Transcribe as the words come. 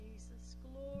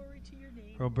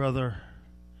for Brother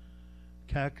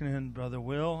Kackman, Brother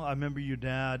Will. I remember your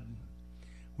dad.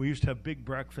 We used to have big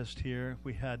breakfast here.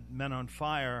 We had Men on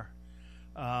Fire.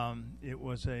 It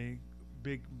was a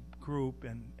big group,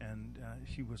 and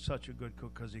he was such a good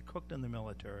cook because he cooked in the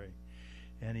military,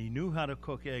 and he knew how to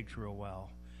cook eggs real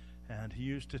well. And he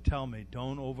used to tell me,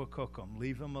 don't overcook them.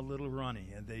 Leave them a little runny,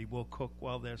 and they will cook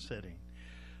while they're sitting.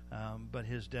 But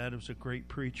his dad was a great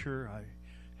preacher. I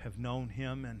have known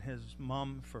him and his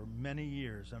mom for many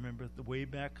years. I remember the way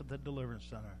back at the Deliverance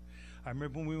Center. I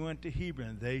remember when we went to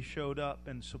Hebron, they showed up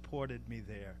and supported me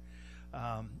there.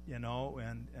 And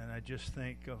I just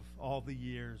think of all the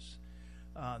years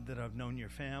that I've known your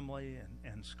family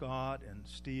and Scott and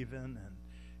Stephen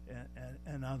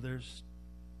and others.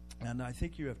 And I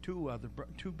think you have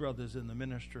two brothers in the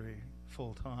ministry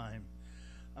full time,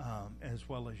 as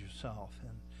well as yourself.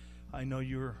 And I know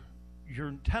you're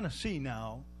in Tennessee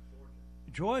now.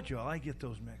 Georgia. I get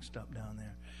those mixed up down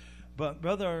there. But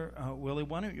Brother Willie,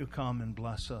 why don't you come and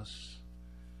bless us?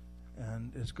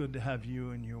 And it's good to have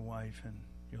you and your wife and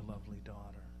your lovely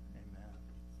daughter. Amen.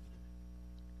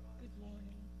 Good morning.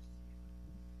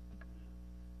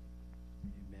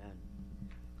 Amen.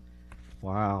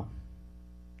 Wow.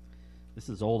 This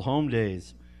is old home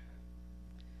days.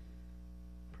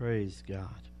 Praise God.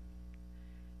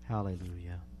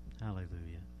 Hallelujah. Hallelujah.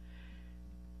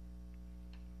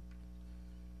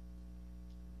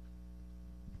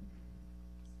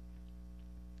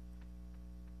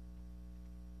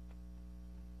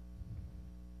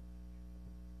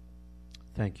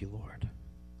 Thank you, Lord.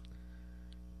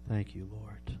 Thank you,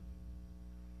 Lord.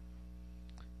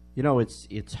 You know,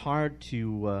 it's hard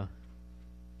to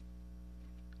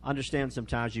understand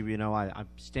sometimes. I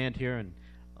stand here and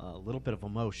a little bit of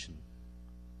emotion.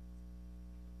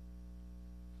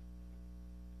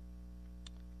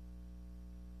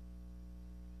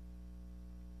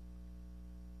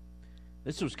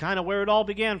 This was kind of where it all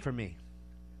began for me.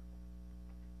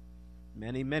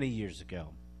 Many, many years ago.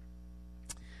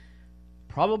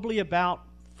 Probably about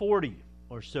 40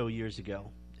 or so years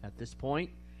ago at this point.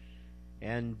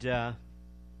 And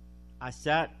I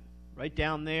sat right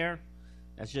down there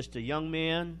as just a young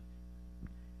man,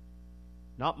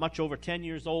 not much over 10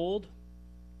 years old.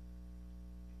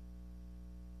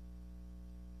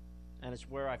 And it's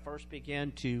where I first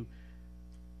began to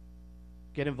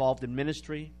get involved in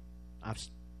ministry. I've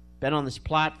been on this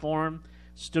platform,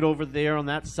 stood over there on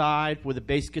that side with a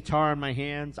bass guitar in my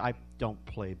hands. I don't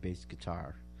play bass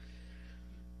guitar.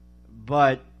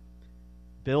 But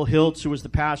Bill Hiltz, who was the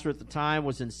pastor at the time,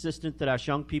 was insistent that us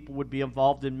young people would be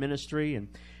involved in ministry.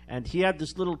 And he had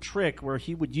this little trick where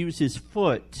he would use his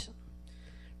foot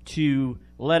to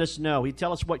let us know. He'd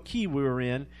tell us what key we were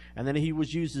in, and then he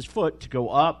would use his foot to go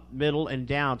up, middle, and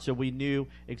down so we knew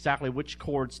exactly which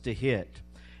chords to hit.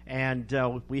 And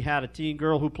we had a teen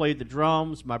girl who played the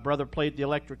drums. My brother played the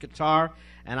electric guitar,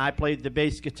 and I played the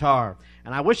bass guitar.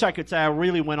 And I wish I could say I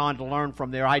really went on to learn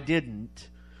from there. I didn't.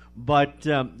 But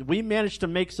we managed to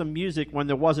make some music when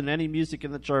there wasn't any music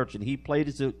in the church, and he played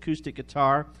his acoustic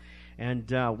guitar,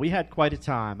 and we had quite a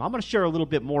time. I'm going to share a little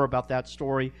bit more about that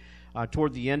story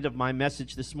toward the end of my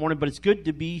message this morning, but it's good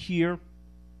to be here.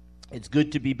 It's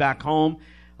good to be back home.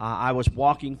 I was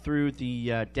walking through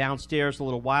the downstairs a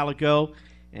little while ago,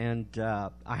 and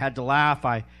I had to laugh.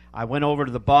 I went over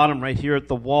to the bottom right here at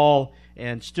the wall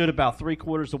and stood about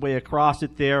 3/4 of the way across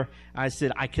it there. I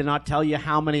said, I cannot tell you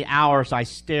how many hours I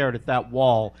stared at that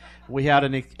wall. We had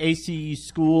an ACE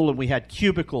school, and we had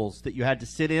cubicles that you had to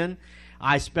sit in.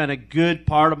 I spent a good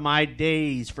part of my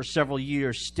days for several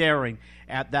years staring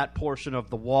at that portion of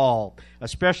the wall,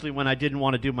 especially when I didn't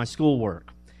want to do my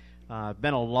schoolwork.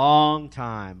 Been a long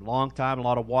time, a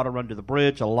lot of water under the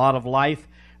bridge, a lot of life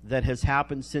that has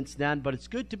happened since then, but it's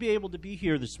good to be able to be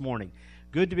here this morning.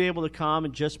 Good to be able to come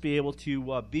and just be able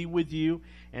to be with you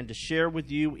and to share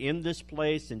with you in this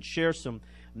place and share some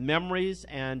memories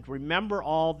and remember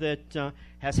all that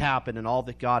has happened and all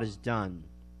that God has done.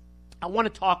 I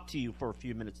want to talk to you for a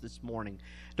few minutes this morning.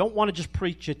 Don't want to just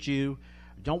preach at you.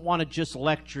 Don't want to just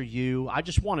lecture you. I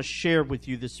just want to share with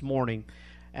you this morning.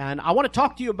 And I want to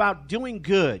talk to you about doing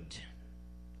good.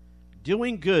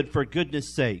 Doing good for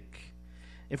goodness sake.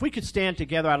 If we could stand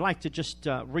together, I'd like to just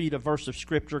read a verse of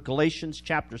Scripture, Galatians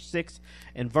chapter 6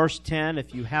 and verse 10.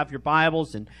 If you have your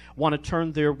Bibles and want to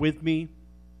turn there with me,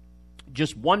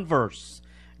 just one verse.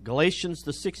 Galatians,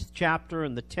 the 6th chapter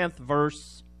and the 10th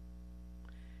verse.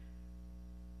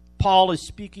 Paul is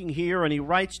speaking here, and he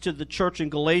writes to the church in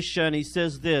Galatia, and he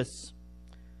says this,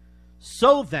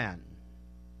 So then,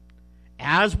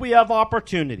 as we have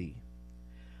opportunity,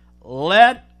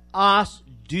 let us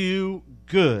do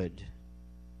good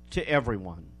to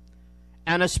everyone,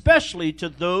 and especially to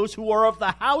those who are of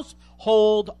the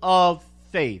household of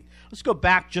faith. Let's go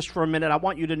back just for a minute. I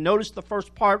want you to notice the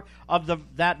first part of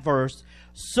that verse.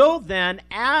 So then,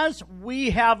 as we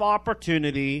have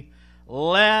opportunity,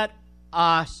 let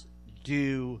us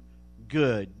do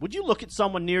good. Would you look at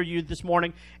someone near you this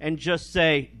morning and just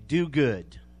say, do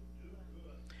good?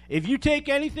 If you take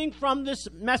anything from this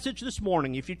message this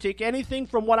morning, if you take anything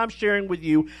from what I'm sharing with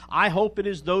you, I hope it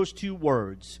is those two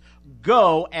words.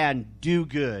 Go and do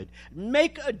good.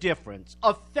 Make a difference.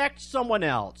 Affect someone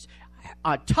else.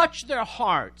 Touch their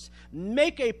hearts.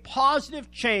 Make a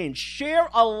positive change. Share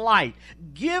a light.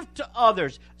 Give to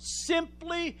others.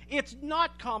 Simply, it's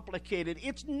not complicated.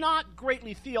 It's not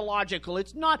greatly theological.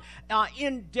 It's not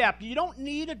in-depth. You don't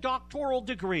need a doctoral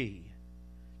degree.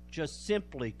 Just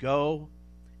simply go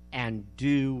and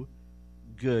do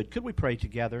good. Could we pray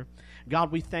together?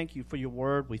 God, we thank you for your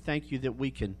word. We thank you that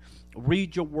we can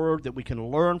read your word, that we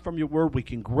can learn from your word, we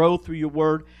can grow through your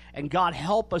word. And God,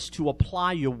 help us to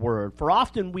apply your word. For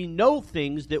often we know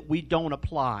things that we don't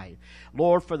apply.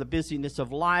 Lord, for the busyness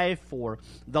of life, for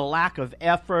the lack of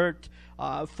effort,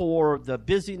 for the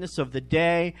busyness of the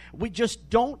day, we just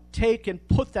don't take and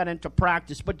put that into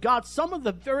practice. But God, some of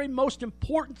the very most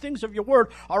important things of your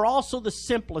word are also the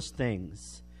simplest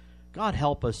things. God,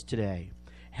 help us today.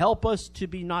 Help us to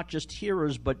be not just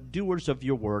hearers, but doers of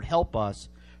your word. Help us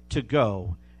to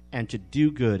go and to do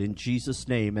good in Jesus'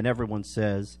 name. And everyone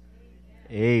says,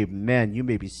 amen. You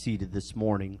may be seated this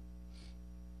morning.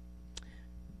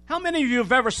 How many of you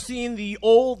have ever seen the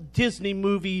old Disney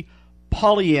movie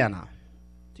Pollyanna?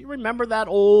 Do you remember that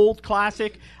old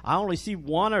classic? I only see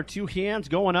one or two hands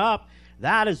going up.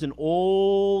 That is an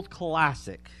old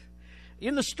classic.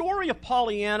 In the story of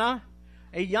Pollyanna,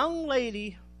 a young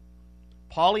lady,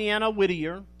 Pollyanna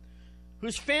Whittier,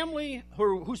 whose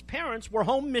parents were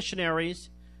home missionaries,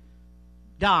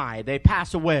 die. They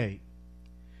pass away.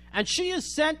 And she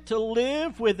is sent to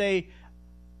live with a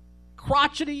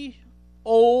crotchety,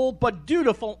 old, but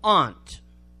dutiful aunt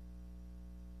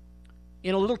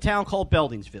in a little town called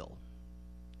Beldingsville.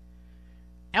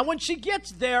 And when she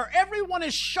gets there, everyone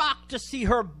is shocked to see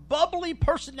her bubbly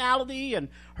personality and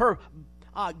her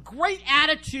great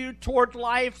attitude toward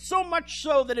life, so much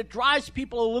so that it drives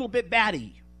people a little bit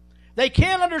batty. They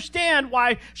can't understand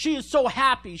why she is so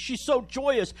happy, she's so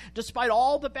joyous, despite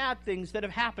all the bad things that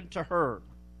have happened to her.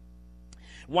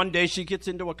 One day she gets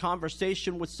into a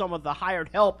conversation with some of the hired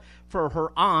help for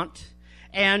her aunt,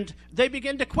 and they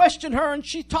begin to question her, and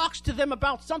she talks to them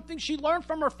about something she learned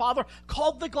from her father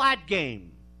called the Glad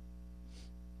Game.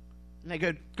 And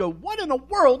they go, what in the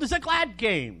world is a Glad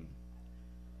Game?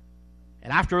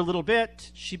 And after a little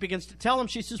bit, she begins to tell him,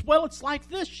 she says, well, it's like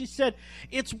this. She said,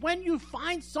 it's when you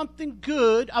find something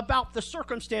good about the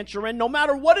circumstance you're in, no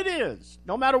matter what it is,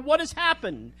 no matter what has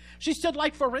happened. She said,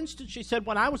 like, for instance, she said,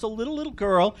 when I was a little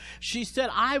girl, she said,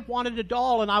 I wanted a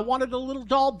doll, and I wanted a little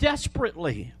doll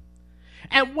desperately.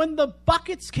 And when the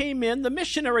buckets came in, the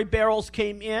missionary barrels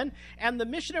came in, and the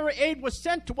missionary aid was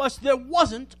sent to us, there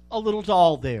wasn't a little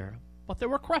doll there, but there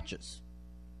were crutches.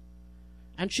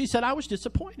 And she said, I was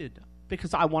disappointed,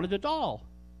 because I wanted a doll.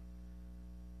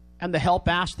 And the help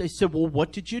asked, they said, well,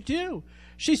 what did you do?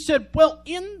 She said, well,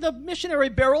 in the missionary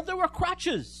barrel, there were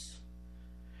crutches.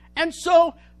 And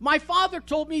so my father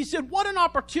told me, he said, what an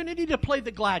opportunity to play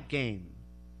the glad game.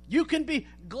 You can be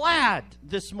glad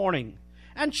this morning.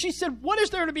 And she said, what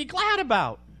is there to be glad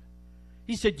about?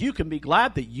 He said, you can be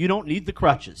glad that you don't need the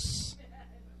crutches.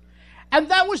 And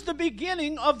that was the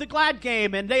beginning of the Glad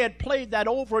Game, and they had played that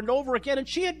over and over again, and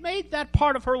she had made that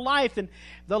part of her life, and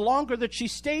the longer that she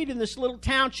stayed in this little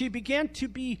town, she began to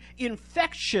be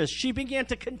infectious. She began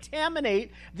to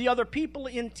contaminate the other people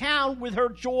in town with her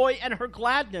joy and her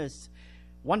gladness.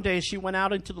 One day she went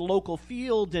out into the local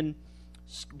field and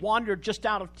wandered just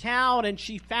out of town, and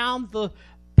she found the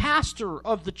pastor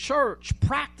of the church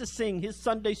practicing his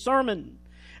Sunday sermon.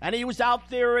 And he was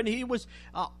out there, and he was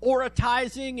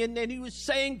oratizing, and he was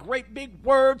saying great big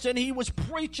words, and he was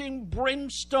preaching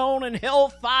brimstone and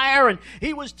hellfire, and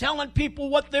he was telling people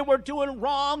what they were doing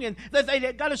wrong and that they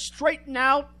had got to straighten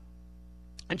out.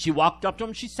 And she walked up to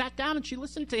him, she sat down, and she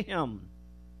listened to him.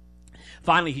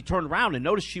 Finally, he turned around and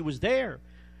noticed she was there.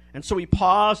 And so he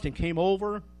paused and came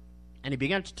over, and he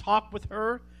began to talk with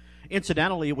her.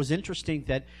 Incidentally, it was interesting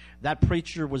that that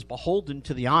preacher was beholden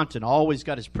to the aunt and always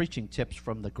got his preaching tips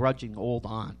from the grudging old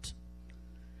aunt.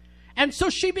 And so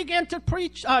she began to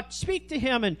speak to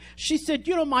him, and she said,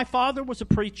 you know, my father was a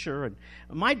preacher, and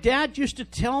my dad used to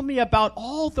tell me about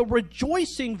all the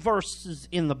rejoicing verses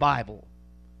in the Bible.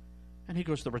 And he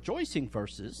goes, the rejoicing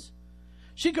verses?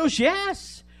 She goes,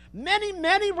 yes, Many,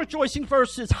 many rejoicing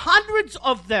verses, hundreds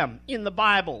of them in the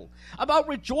Bible, about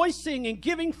rejoicing and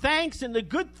giving thanks and the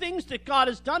good things that God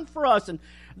has done for us. And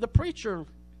the preacher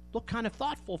looked kind of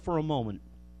thoughtful for a moment.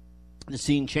 The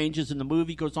scene changes and the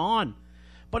movie goes on.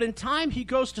 But in time, he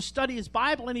goes to study his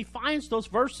Bible and he finds those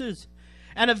verses.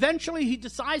 And eventually he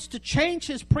decides to change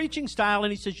his preaching style,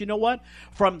 and he says, you know what?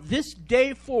 From this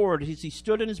day forward, as he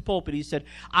stood in his pulpit, he said,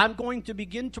 I'm going to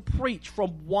begin to preach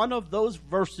from one of those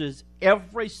verses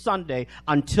every Sunday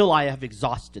until I have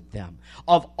exhausted them,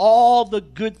 of all the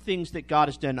good things that God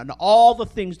has done and all the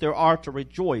things there are to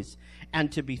rejoice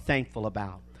and to be thankful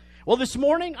about. Well, this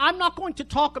morning, I'm not going to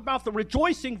talk about the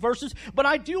rejoicing verses, but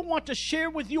I do want to share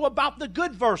with you about the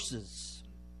good verses.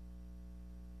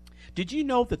 Did you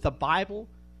know that the Bible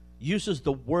uses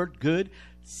the word good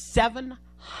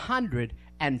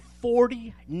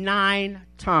 749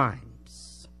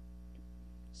 times?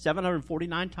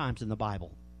 749 times in the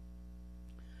Bible.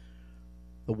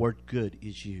 The word good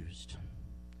is used.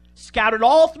 Scattered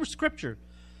all through Scripture.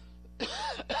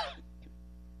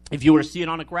 If you were to see it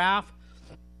on a graph,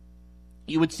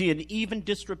 you would see an even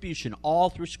distribution all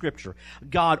through Scripture.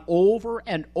 God over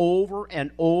and over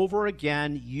and over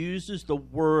again uses the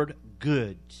word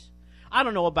good. I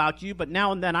don't know about you, but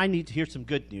now and then I need to hear some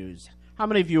good news. How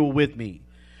many of you are with me?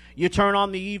 You turn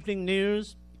on the evening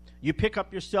news, you pick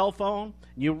up your cell phone,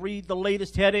 you read the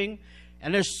latest heading,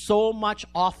 and there's so much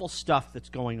awful stuff that's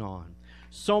going on.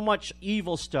 So much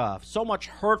evil stuff, so much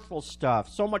hurtful stuff,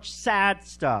 so much sad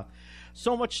stuff.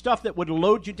 So much stuff that would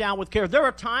load you down with care. There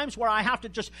are times where I have to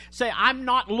just say, I'm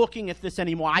not looking at this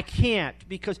anymore. I can't,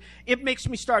 because it makes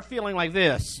me start feeling like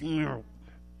this.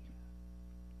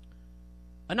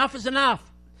 Enough is enough.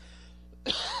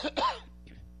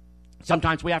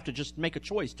 Sometimes we have to just make a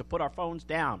choice to put our phones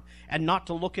down and not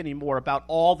to look anymore about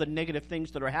all the negative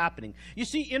things that are happening. You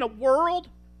see, in a world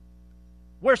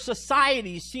where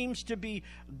society seems to be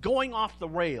going off the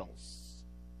rails,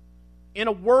 in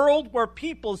a world where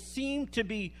people seem to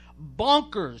be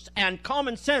bonkers and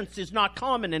common sense is not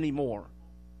common anymore.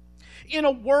 In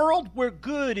a world where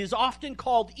good is often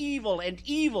called evil and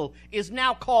evil is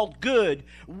now called good,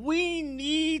 we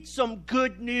need some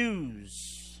good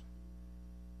news.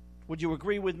 Would you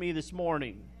agree with me this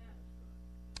morning?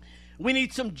 We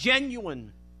need some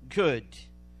genuine good.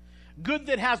 Good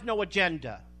that has no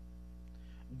agenda.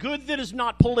 Good that is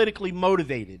not politically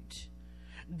motivated.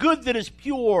 Good that is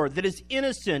pure, that is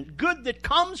innocent. Good that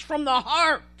comes from the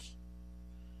heart.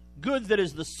 Good that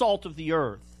is the salt of the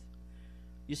earth.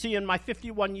 You see, in my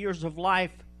 51 years of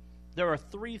life, there are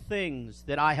three things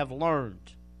that I have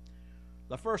learned.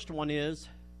 The first one is,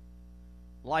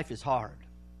 life is hard.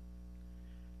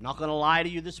 Not going to lie to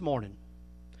you this morning.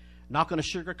 Not going to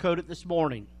sugarcoat it this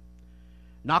morning.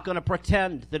 Not going to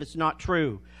pretend that it's not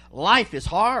true. Life is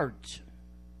hard.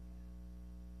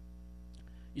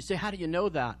 You say, how do you know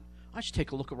that? I should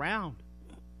take a look around.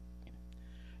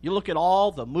 You look at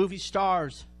all the movie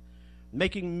stars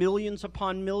making millions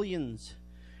upon millions,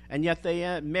 and yet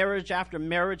they marriage after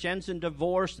marriage ends in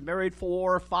divorce, married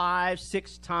 4, 5,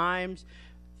 6 times,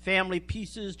 family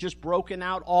pieces just broken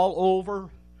out all over.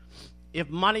 If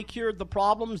money cured the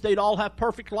problems, they'd all have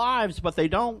perfect lives, but they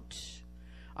don't.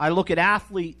 I look at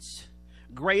athletes,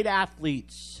 great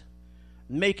athletes,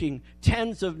 making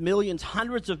tens of millions,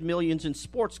 hundreds of millions in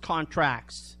sports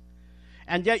contracts.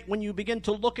 And yet when you begin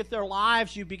to look at their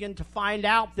lives, you begin to find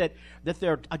out that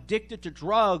they're addicted to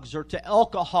drugs or to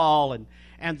alcohol, and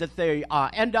that they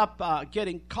end up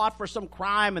getting caught for some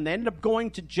crime, and they end up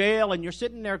going to jail, and you're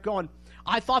sitting there going,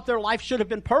 I thought their life should have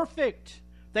been perfect.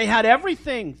 They had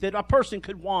everything that a person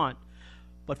could want.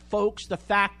 But folks, the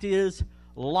fact is,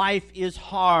 life is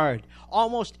hard.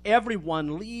 Almost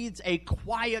everyone leads a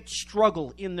quiet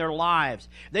struggle in their lives.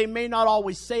 They may not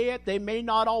always say it. They may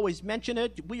not always mention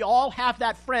it. We all have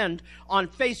that friend on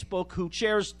Facebook who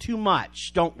shares too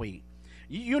much, don't we?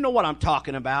 You know what I'm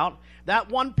talking about. That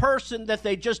one person that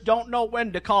they just don't know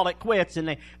when to call it quits,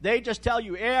 and they just tell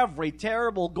you every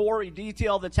terrible, gory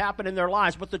detail that's happened in their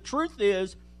lives. But the truth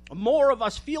is, more of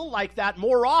us feel like that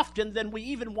more often than we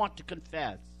even want to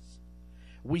confess.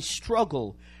 We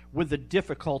struggle with the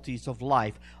difficulties of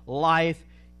life. Life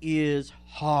is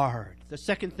hard. The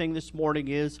second thing this morning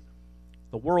is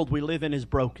the world we live in is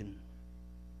broken.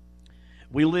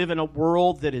 We live in a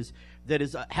world that has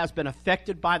been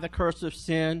affected by the curse of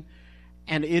sin,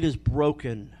 and it is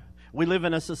broken. We live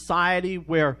in a society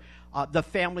where the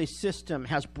family system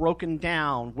has broken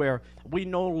down, where we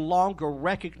no longer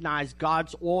recognize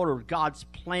God's order, God's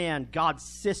plan, God's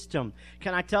system.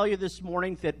 Can I tell you this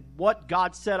morning that what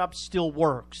God set up still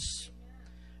works?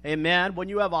 Amen. When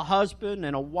you have a husband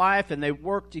and a wife and they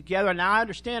work together. Now, I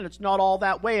understand it's not all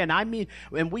that way.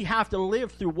 And we have to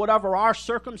live through whatever our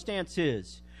circumstance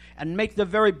is and make the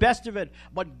very best of it.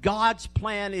 But God's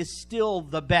plan is still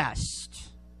the best.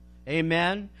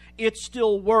 Amen. It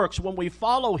still works. When we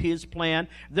follow His plan,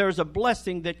 there's a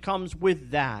blessing that comes with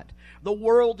that. The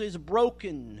world is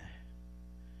broken.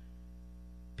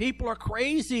 People are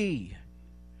crazy.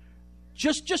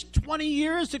 Just 20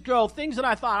 years ago, things that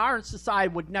I thought our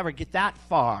society would never get that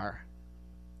far.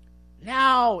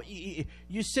 Now,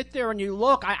 you sit there and you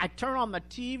look. I turn on the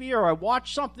TV or I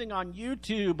watch something on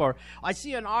YouTube or I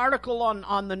see an article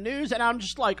on the news and I'm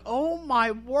just like, oh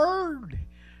my word,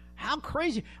 how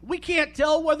crazy. We can't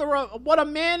tell what a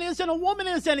man is and a woman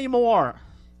is anymore.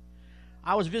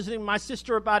 I was visiting my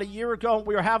sister about a year ago and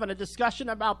we were having a discussion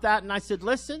about that and I said,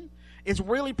 listen, it's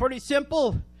really pretty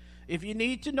simple. If you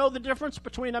need to know the difference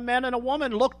between a man and a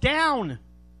woman, look down.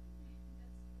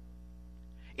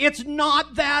 It's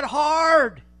not that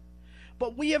hard.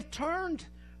 But we have turned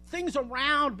things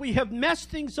around. We have messed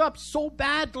things up so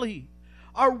badly.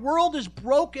 Our world is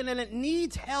broken and it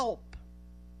needs help.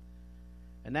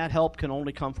 And that help can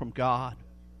only come from God.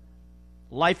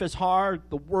 Life is hard.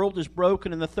 The world is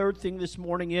broken. And the third thing this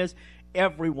morning is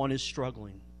everyone is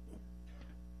struggling.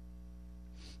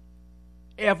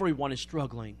 Everyone is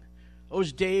struggling.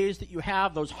 Those days that you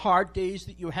have, those hard days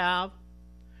that you have,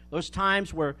 those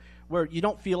times where you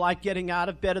don't feel like getting out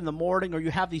of bed in the morning or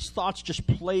you have these thoughts just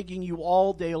plaguing you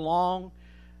all day long,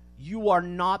 you are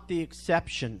not the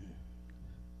exception.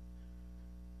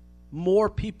 More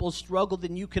people struggle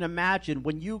than you can imagine.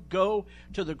 When you go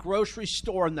to the grocery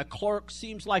store and the clerk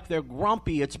seems like they're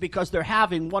grumpy, it's because they're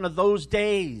having one of those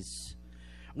days.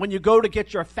 When you go to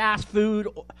get your fast food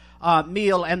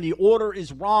meal and the order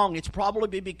is wrong, it's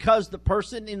probably because the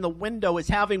person in the window is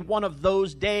having one of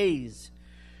those days.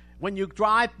 When you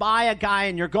drive by a guy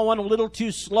and you're going a little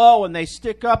too slow and they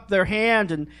stick up their hand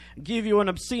and give you an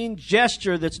obscene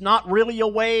gesture that's not really a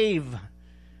wave,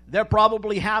 they're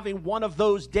probably having one of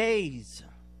those days.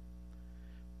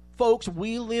 Folks,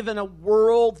 we live in a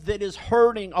world that is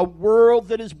hurting, a world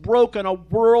that is broken, a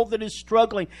world that is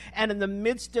struggling. And in the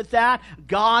midst of that,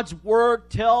 God's Word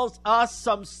tells us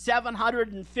some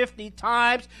 750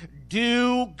 times,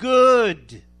 do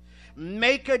good,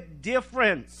 make a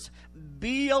difference,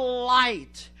 be a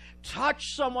light,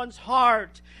 touch someone's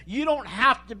heart. You don't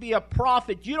have to be a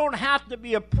prophet. You don't have to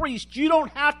be a priest. You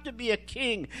don't have to be a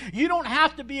king. You don't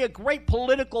have to be a great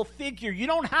political figure. You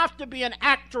don't have to be an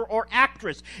actor or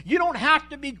actress. You don't have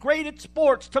to be great at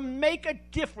sports to make a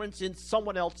difference in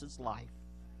someone else's life.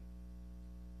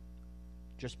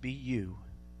 Just be you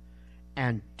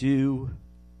and do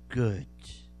good.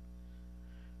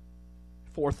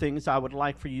 4 things I would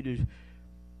like for you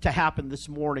to happen this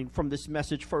morning from this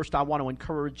message. First, I want to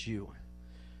encourage you.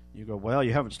 You go, well,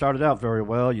 you haven't started out very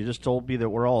well. You just told me that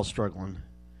we're all struggling.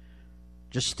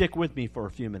 Just stick with me for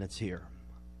a few minutes here.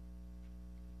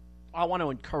 I want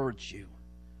to encourage you.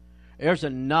 There's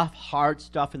enough hard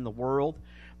stuff in the world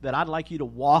that I'd like you to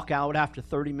walk out after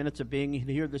 30 minutes of being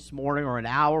here this morning or an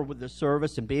hour with the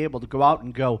service and be able to go out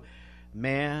and go,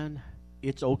 man,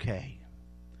 it's okay.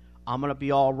 I'm going to be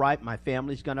all right. My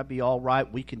family's going to be all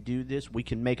right. We can do this. We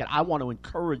can make it. I want to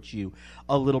encourage you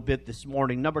a little bit this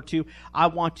morning. Number 2,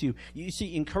 you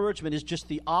see, encouragement is just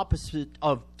the opposite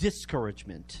of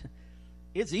discouragement.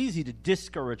 It's easy to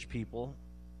discourage people.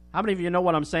 How many of you know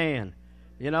what I'm saying?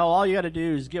 You know, all you got to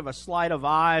do is give a sleight of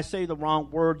eye, say the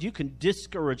wrong word. You can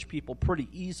discourage people pretty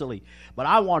easily. But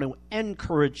I want to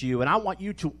encourage you, and I want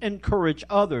you to encourage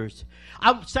others.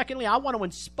 Secondly, I want to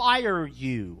inspire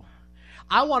you.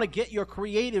 I want to get your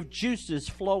creative juices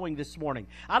flowing this morning.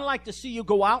 I'd like to see you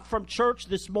go out from church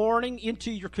this morning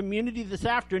into your community this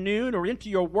afternoon or into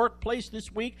your workplace this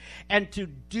week and to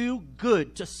do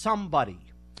good to somebody.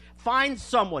 Find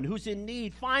someone who's in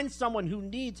need. Find someone who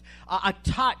needs a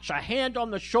touch, a hand on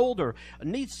the shoulder,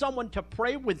 needs someone to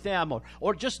pray with them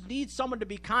or just needs someone to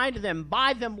be kind to them,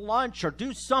 buy them lunch or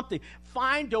do something.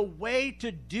 Find a way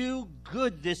to do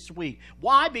good this week.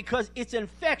 Why? Because it's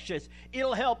infectious.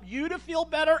 It'll help you to feel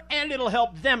better and it'll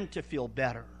help them to feel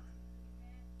better.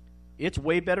 It's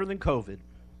way better than COVID.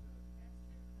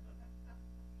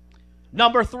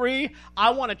 Number 3, I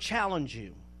want to challenge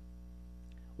you.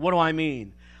 What do I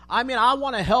mean? I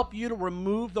want to help you to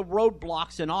remove the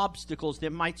roadblocks and obstacles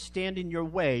that might stand in your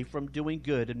way from doing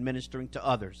good and ministering to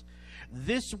others.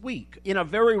 This week, in a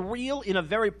very real, in a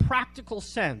very practical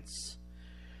sense,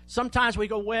 sometimes we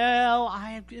go, well,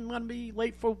 I'm going to be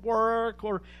late for work,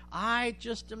 or I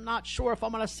just am not sure if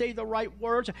I'm going to say the right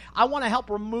words. I want to help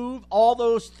remove all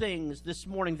those things this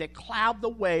morning that cloud the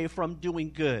way from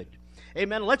doing good.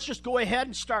 Amen. Let's just go ahead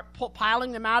and start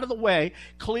piling them out of the way.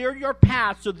 Clear your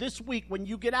path so this week when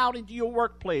you get out into your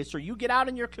workplace or you get out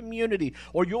in your community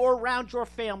or you're around your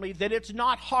family, that it's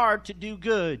not hard to do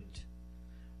good.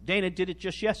 Dana did it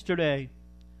just yesterday.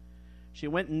 She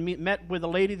went and met with a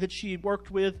lady that she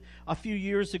worked with a few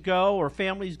years ago. Her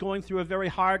family's going through a very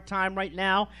hard time right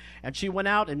now. And she went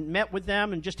out and met with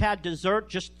them and just had dessert,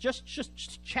 just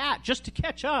chat, just to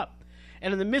catch up.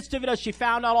 And in the midst of it, as she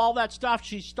found out all that stuff,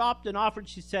 she stopped and offered,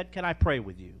 she said, "Can I pray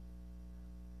with you?"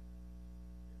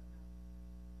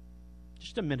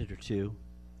 Just a minute or two.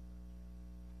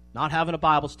 Not having a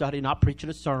Bible study, not preaching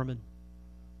a sermon.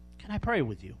 "Can I pray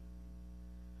with you?"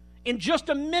 In just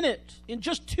a minute, in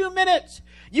just 2 minutes,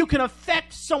 you can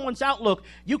affect someone's outlook.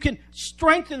 You can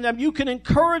strengthen them. You can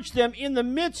encourage them in the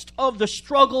midst of the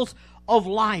struggles of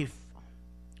life.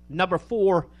 Number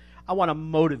 4, I want to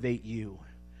motivate you.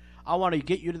 I want to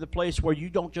get you to the place where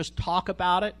you don't just talk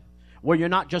about it, where you're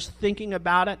not just thinking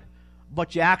about it,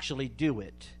 but you actually do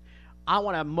it. I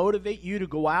want to motivate you to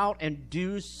go out and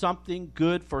do something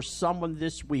good for someone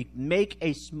this week. Make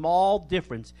a small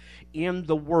difference in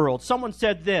the world. Someone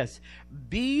said this,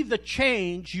 be the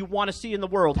change you want to see in the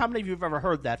world. How many of you have ever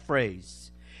heard that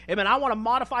phrase? Amen. I want to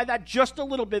modify that just a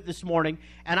little bit this morning,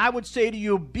 and I would say to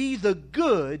you, be the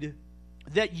good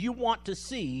that you want to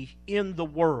see in the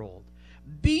world.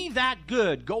 Be that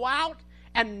good. Go out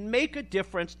and make a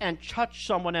difference and touch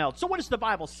someone else. So what does the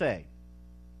Bible say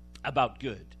about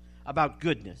good, about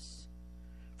goodness?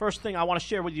 First thing I want to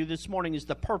share with you this morning is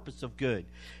the purpose of good.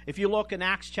 If you look in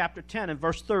Acts chapter 10 and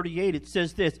verse 38, it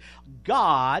says this,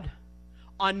 God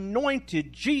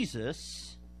anointed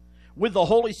Jesus with the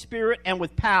Holy Spirit and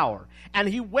with power, and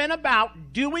he went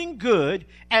about doing good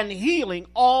and healing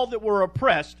all that were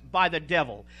oppressed by the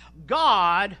devil.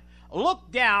 God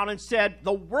looked down and said,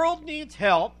 the world needs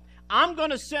help. I'm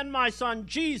going to send my son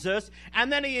Jesus. And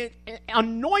then he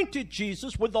anointed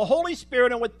Jesus with the Holy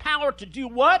Spirit and with power to do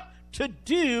what? To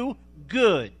do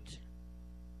good.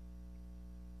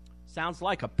 Sounds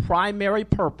like a primary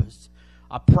purpose,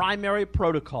 a primary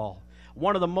protocol.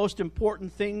 One of the most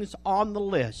important things on the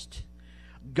list.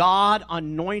 God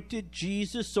anointed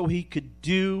Jesus so he could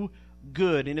do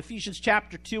good. In Ephesians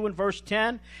chapter 2 and verse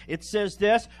 10, it says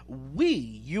this, we,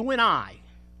 you and I,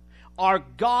 are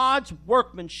God's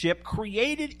workmanship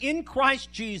created in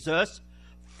Christ Jesus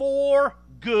for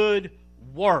good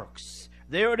works.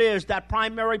 There it is. That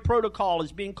primary protocol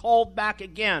is being called back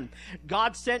again.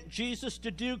 God sent Jesus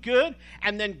to do good,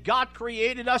 and then God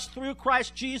created us through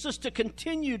Christ Jesus to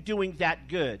continue doing that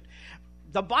good.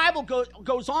 The Bible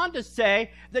goes on to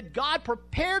say that God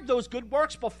prepared those good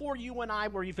works before you and I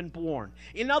were even born.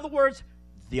 In other words,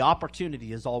 the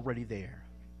opportunity is already there.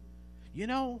 You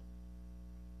know,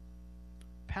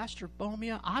 Pastor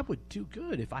Bomia, I would do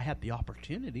good if I had the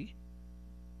opportunity.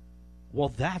 Well,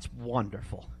 that's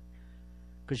wonderful.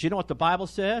 Because you know what the Bible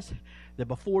says? That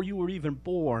before you were even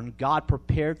born, God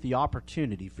prepared the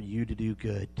opportunity for you to do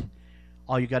good.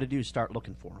 All you got to do is start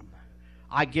looking for them.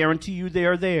 I guarantee you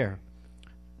they're there.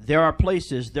 There are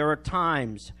places, there are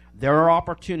times, there are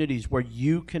opportunities where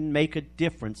you can make a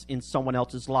difference in someone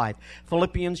else's life.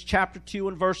 Philippians chapter 2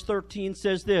 and verse 13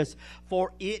 says this,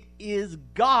 for it is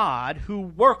God who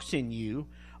works in you,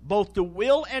 both to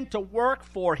will and to work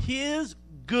for his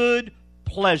good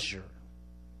pleasure.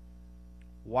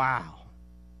 Wow.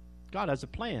 God has a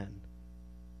plan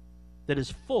that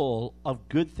is full of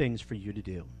good things for you to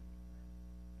do.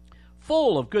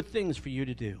 Full of good things for you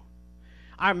to do.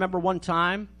 I remember one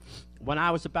time when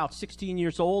I was about 16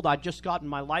 years old, I'd just gotten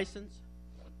my license.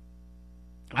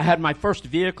 I had my first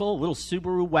vehicle, a little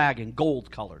Subaru wagon, gold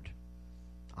colored.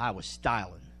 I was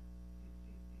styling.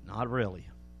 Not really.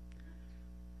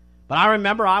 But I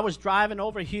remember I was driving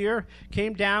over here,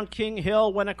 came down King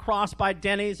Hill, went across by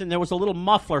Denny's, and there was a little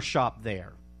muffler shop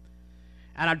there.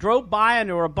 And I drove by, and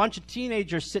there were a bunch of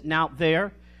teenagers sitting out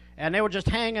there, and they were just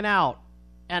hanging out.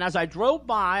 And as I drove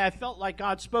by, I felt like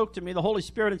God spoke to me, the Holy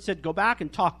Spirit, and said, go back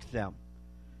and talk to them.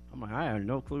 I'm like, I have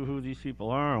no clue who these people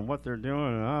are and what they're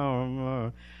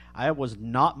doing. It was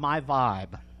not my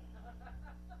vibe.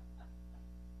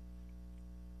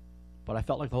 But I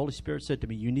felt like the Holy Spirit said to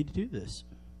me, you need to do this.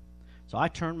 So I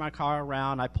turned my car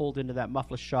around. I pulled into that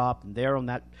muffler shop, and there on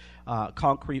that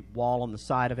concrete wall on the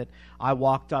side of it, I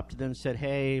walked up to them and said,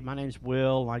 hey, my name's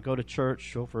Will, and I go to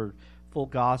church over Full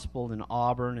Gospel in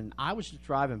Auburn, and I was just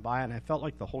driving by, and I felt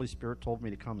like the Holy Spirit told me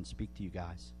to come and speak to you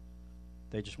guys.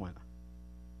 They just went,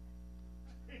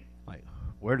 like,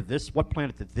 what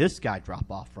planet did this guy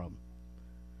drop off from?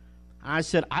 And I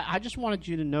said, I just wanted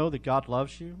you to know that God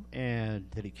loves you and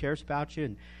that he cares about you,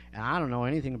 and I don't know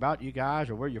anything about you guys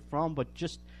or where you're from, but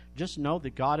just just know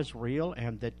that God is real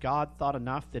and that God thought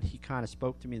enough that he kind of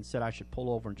spoke to me and said I should pull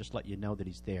over and just let you know that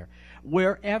he's there.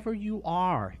 Wherever you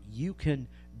are, you can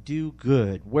do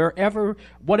good.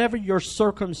 Whatever your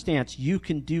circumstance, you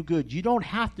can do good. You don't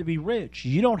have to be rich.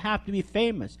 You don't have to be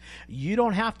famous. You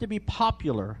don't have to be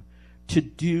popular to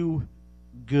do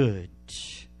good.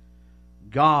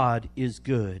 God is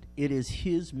good. It is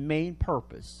his main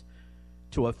purpose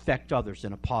to affect others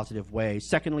in a positive way.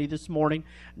 Secondly, this morning,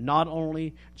 not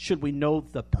only should we know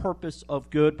the purpose of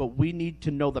good, but we need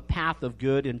to know the path of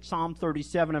good. In Psalm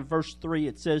 37 and verse 3,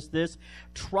 it says this,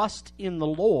 trust in the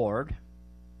Lord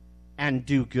and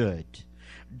do good.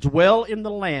 Dwell in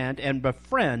the land and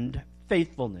befriend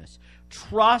faithfulness.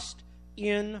 Trust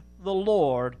in the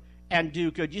Lord and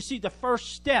do good. You see, the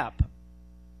first step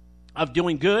of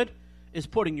doing good is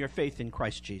putting your faith in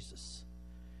Christ Jesus.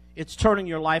 It's turning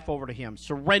your life over to him,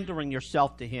 surrendering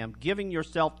yourself to him, giving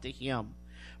yourself to him.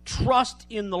 Trust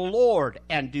in the Lord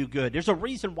and do good. There's a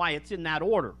reason why it's in that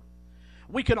order.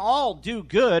 We can all do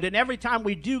good, and every time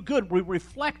we do good, we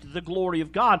reflect the glory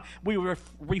of God. We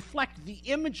reflect the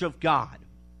image of God.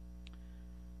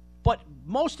 But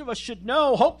most of us should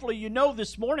know, hopefully you know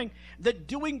this morning, that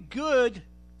doing good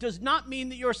does not mean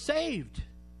that you're saved.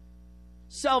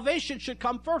 Salvation should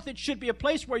come first. It should be a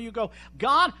place where you go,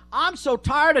 God, I'm so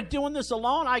tired of doing this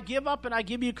alone. I give up and I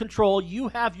give you control. You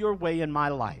have your way in my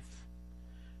life.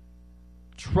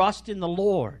 Trust in the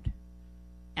Lord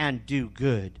and do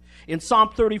good. In Psalm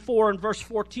 34 and verse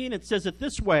 14, it says it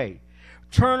this way,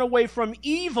 turn away from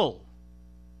evil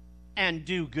and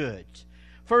do good.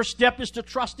 First step is to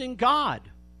trust in God.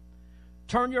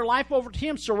 Turn your life over to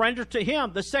him. Surrender to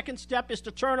him. The second step is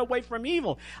to turn away from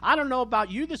evil. I don't know about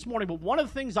you this morning, but one of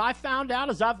the things I found out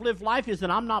as I've lived life is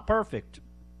that I'm not perfect.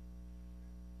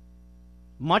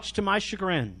 Much to my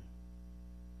chagrin.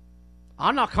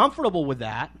 I'm not comfortable with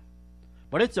that,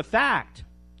 but it's a fact.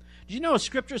 Do you know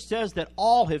Scripture says that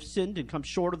all have sinned and come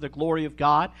short of the glory of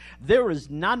God? There is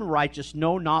none righteous,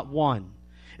 no, not one.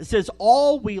 It says,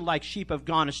 all we like sheep have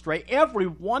gone astray. Every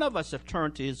one of us have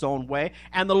turned to his own way,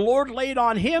 and the Lord laid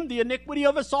on him the iniquity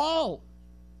of us all.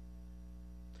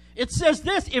 It says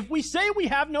this, if we say we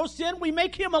have no sin, we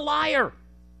make him a liar.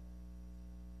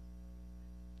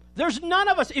 There's none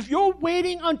of us. If you're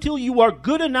waiting until you are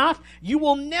good enough, you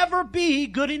will never be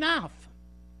good enough.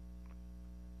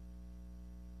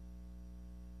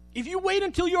 If you wait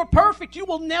until you're perfect, you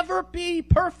will never be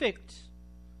perfect.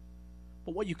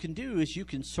 But what you can do is you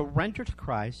can surrender to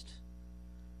Christ,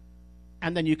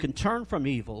 and then you can turn from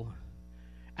evil,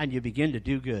 and you begin to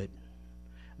do good.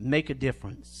 Make a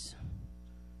difference.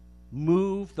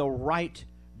 Move the right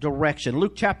direction.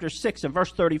 Luke chapter 6 and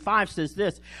verse 35 says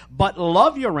this, but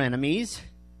love your enemies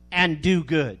and do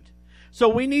good. So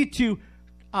we need to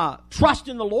trust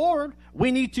in the Lord. We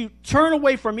need to turn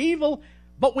away from evil,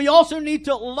 but we also need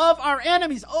to love our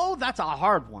enemies. Oh, that's a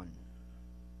hard one.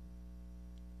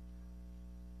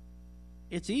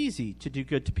 It's easy to do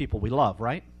good to people we love,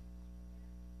 right?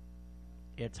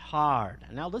 It's hard.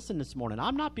 Now listen this morning.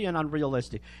 I'm not being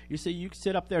unrealistic. You say you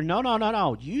sit up there. No.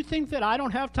 Do you think that I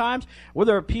don't have times where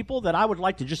there are people that I would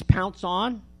like to just pounce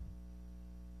on?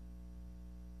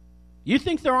 You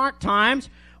think there aren't times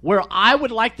where I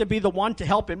would like to be the one to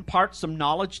help impart some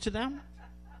knowledge to them?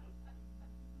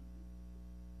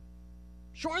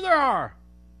 Sure there are.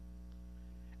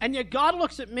 And yet God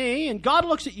looks at me and God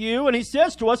looks at you and he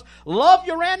says to us, love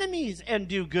your enemies and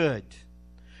do good.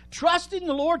 Trust in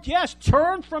the Lord, yes.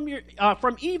 Turn from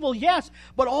evil, yes.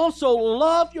 But also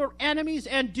love your enemies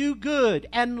and do good.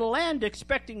 And lend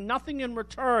expecting nothing in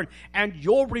return. And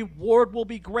your reward will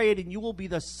be great, and you will be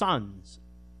the sons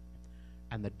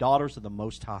and the daughters of the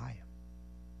Most High.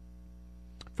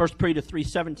 1 Peter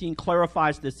 3:17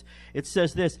 clarifies this. It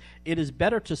says this, it is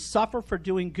better to suffer for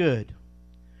doing good,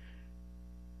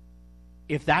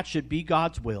 if that should be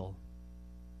God's will,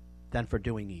 than for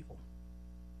doing evil.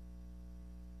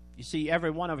 You see, every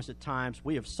one of us at times,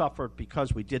 we have suffered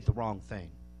because we did the wrong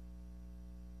thing.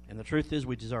 And the truth is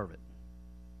we deserve it.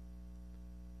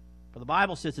 But the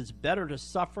Bible says it's better to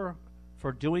suffer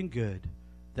for doing good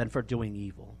than for doing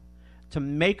evil. To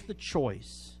make the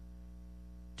choice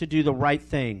to do the right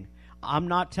thing. I'm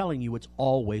not telling you it's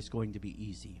always going to be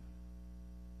easy.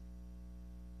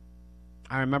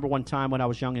 I remember one time when I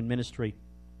was young in ministry,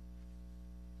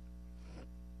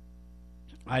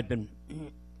 I had been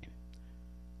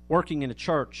working in a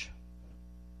church,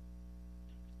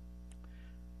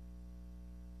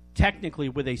 technically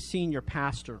with a senior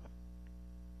pastor.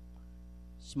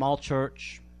 Small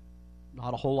church,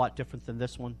 not a whole lot different than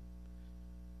this one.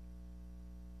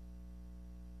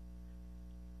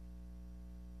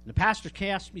 And the pastor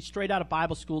cast me straight out of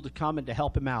Bible school to come and to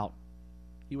help him out.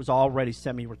 He was already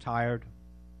semi-retired.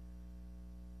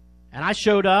 And I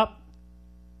showed up.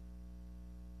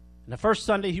 And the first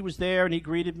Sunday he was there, and he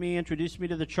greeted me, introduced me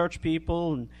to the church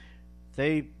people, and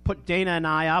they put Dana and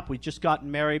I up. We'd just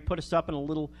gotten married, put us up in a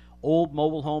little old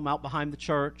mobile home out behind the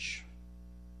church.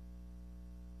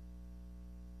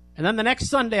 And then the next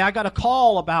Sunday, I got a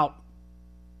call about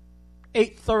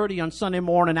 8:30 on Sunday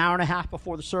morning, an hour and a half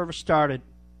before the service started.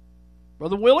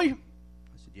 Brother Willie?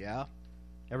 I said, yeah.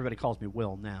 Everybody calls me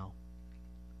Will now.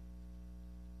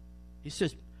 He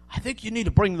says, I think you need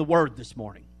to bring the word this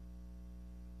morning.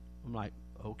 I'm like,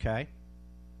 okay.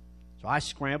 So I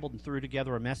scrambled and threw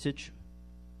together a message.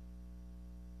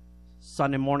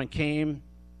 Sunday morning came.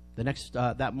 The next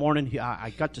that morning,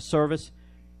 I got to service,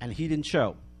 and he didn't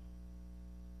show.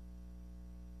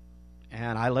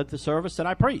 And I led the service, and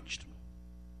I preached.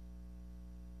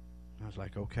 I was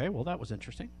like, okay, well, that was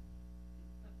interesting.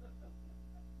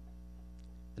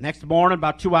 The next morning,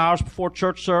 about 2 hours before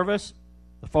church service,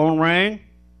 the phone rang.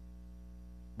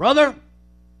 Brother,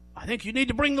 I think you need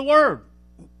to bring the word.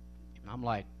 And I'm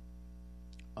like,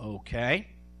 okay.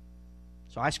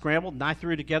 So I scrambled, and I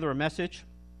threw together a message.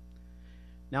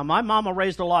 Now, my mama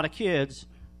raised a lot of kids,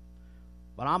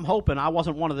 but I'm hoping I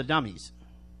wasn't one of the dummies.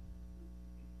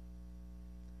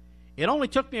 It only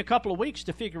took me a couple of weeks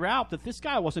to figure out that this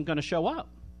guy wasn't going to show up.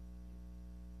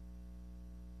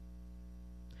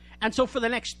 And so for the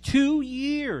next 2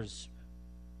 years,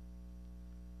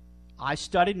 I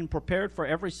studied and prepared for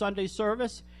every Sunday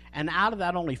service, and out of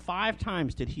that, only 5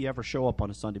 times did he ever show up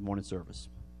on a Sunday morning service.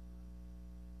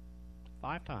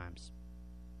 5 times.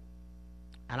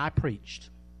 And I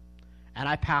preached, and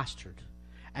I pastored,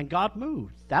 and God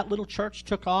moved. That little church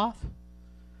took off.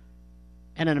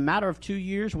 And in a matter of 2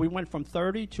 years, we went from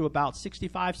 30 to about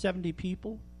 65, 70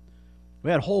 people. We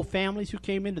had whole families who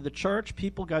came into the church.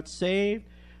 People got saved.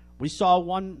 We saw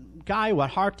one guy who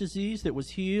had heart disease that was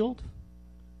healed.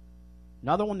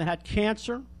 Another one that had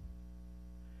cancer.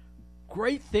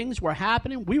 Great things were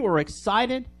happening. We were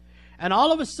excited. And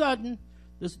all of a sudden,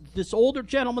 this older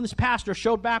gentleman, this pastor,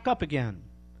 showed back up again.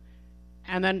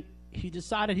 And then he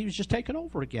decided he was just taking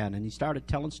over again, and he started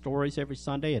telling stories every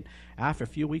Sunday, and after a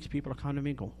few weeks, people are coming to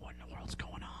me and going, what in the world's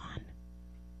going on?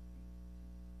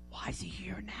 Why is he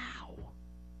here now?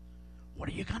 What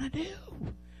are you going to do?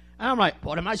 And I'm like,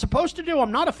 what am I supposed to do?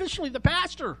 I'm not officially the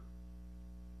pastor.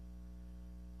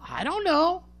 I don't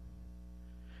know.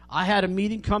 I had a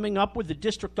meeting coming up with the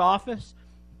district office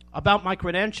about my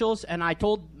credentials, and I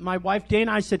told my wife,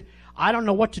 Dana, I said, I don't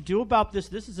know what to do about this.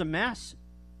 This is a mess.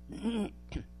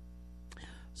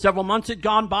 Several months had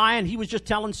gone by, and he was just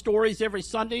telling stories every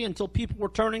Sunday until people were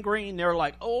turning green. They were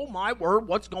like, oh, my word,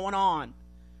 what's going on?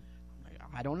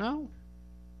 I don't know.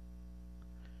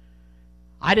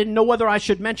 I didn't know whether I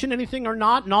should mention anything or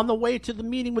not, and on the way to the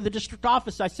meeting with the district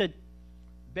office, I said,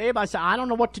 babe, I said, I don't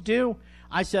know what to do.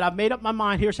 I said, I've made up my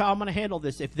mind. Here's how I'm going to handle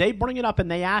this. If they bring it up and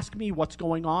they ask me what's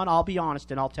going on, I'll be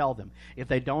honest and I'll tell them. If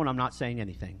they don't, I'm not saying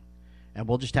anything. And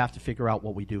we'll just have to figure out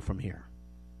what we do from here.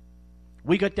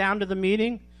 We got down to the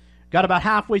meeting, got about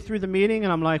halfway through the meeting,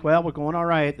 and I'm like, well, we're going all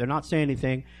right. They're not saying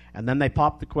anything. And then they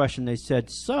popped the question. They said,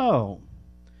 so,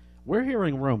 we're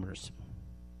hearing rumors.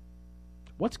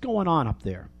 What's going on up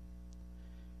there?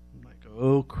 I'm like,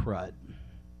 oh, crud.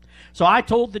 So I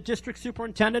told the district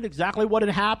superintendent exactly what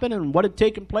had happened and what had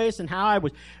taken place and how I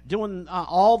was doing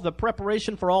all the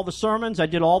preparation for all the sermons. I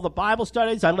did all the Bible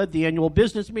studies. I led the annual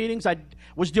business meetings. I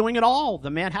was doing it all. The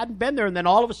man hadn't been there, and then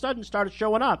all of a sudden started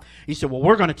showing up. He said, well,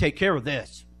 we're going to take care of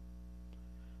this.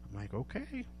 I'm like,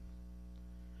 okay.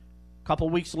 A couple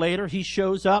weeks later, he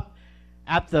shows up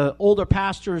at the older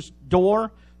pastor's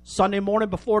door Sunday morning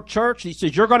before church. He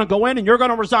says, you're going to go in and you're going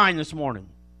to resign this morning.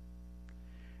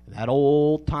 That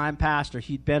old-time pastor,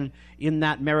 he'd been in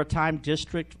that maritime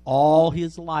district all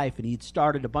his life, and he'd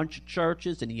started a bunch of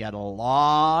churches, and he had a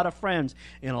lot of friends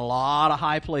in a lot of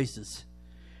high places.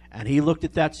 And he looked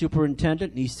at that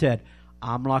superintendent, and he said,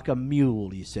 I'm like a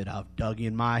mule. He said, I've dug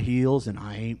in my heels, and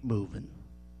I ain't moving.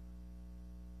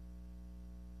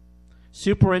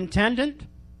 Superintendent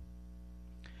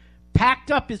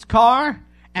packed up his car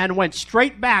and went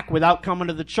straight back without coming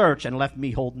to the church and left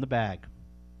me holding the bag.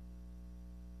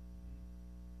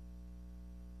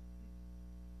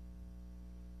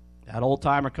 That old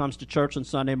timer comes to church on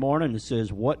Sunday morning and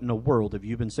says, what in the world have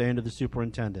you been saying to the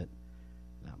superintendent?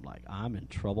 And I'm like, I'm in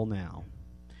trouble now.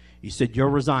 He said, you're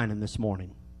resigning this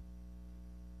morning.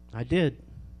 I did.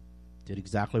 Did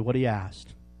exactly what he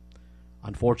asked.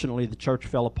 Unfortunately, the church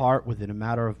fell apart within a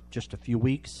matter of just a few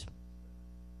weeks.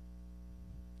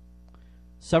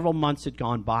 Several months had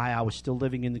gone by. I was still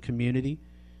living in the community.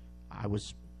 I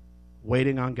was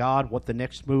waiting on God, what the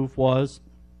next move was,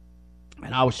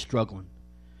 and I was struggling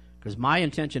because my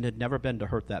intention had never been to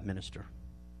hurt that minister.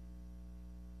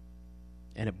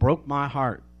 And it broke my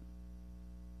heart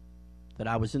that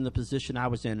I was in the position I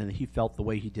was in and he felt the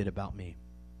way he did about me.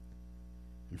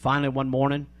 And finally, one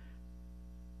morning,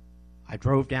 I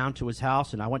drove down to his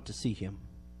house and I went to see him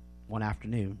one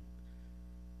afternoon.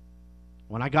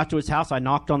 When I got to his house, I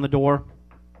knocked on the door.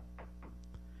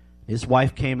 His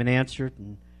wife came and answered,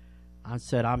 and I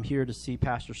said, I'm here to see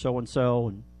Pastor so-and-so,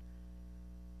 and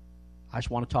I just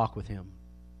want to talk with him.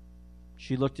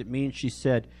 She looked at me and she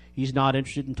said, he's not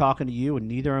interested in talking to you, and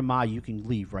neither am I. You can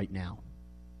leave right now.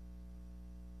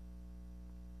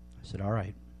 I said, all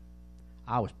right.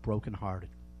 I was brokenhearted.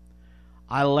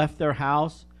 I left their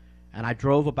house, and I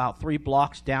drove about 3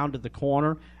 blocks down to the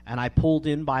corner, and I pulled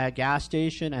in by a gas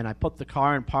station, and I put the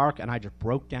car in park, and I just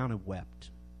broke down and wept.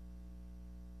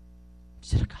 I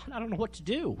said, God, I don't know what to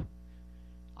do.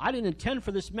 I didn't intend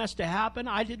for this mess to happen.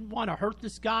 I didn't want to hurt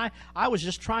this guy. I was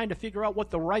just trying to figure out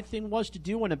what the right thing was to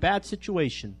do in a bad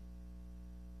situation.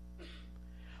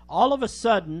 All of a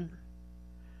sudden,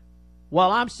 while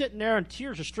I'm sitting there and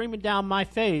tears are streaming down my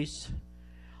face,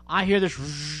 I hear this.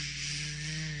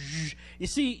 You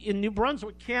see, in New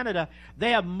Brunswick, Canada, they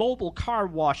have mobile car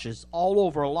washes all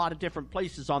over a lot of different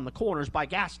places on the corners by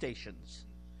gas stations.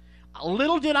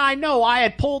 Little did I know I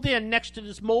had pulled in next to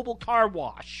this mobile car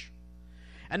wash.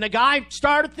 And the guy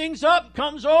started things up,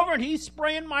 comes over, and he's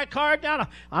spraying my car down.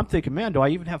 I'm thinking, man, do I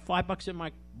even have $5 in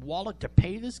my wallet to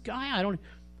pay this guy? I don't.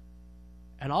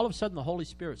 And all of a sudden, the Holy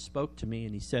Spirit spoke to me,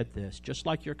 and he said this, just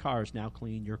like your car is now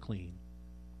clean, you're clean.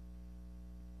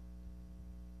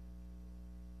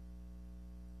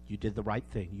 You did the right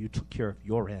thing. You took care of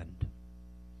your end.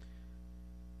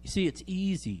 You see, it's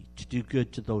easy to do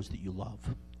good to those that you love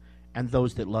and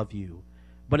those that love you.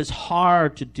 But it's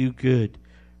hard to do good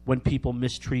when people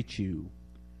mistreat you,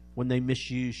 when they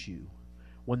misuse you,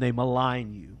 when they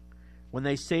malign you, when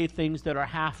they say things that are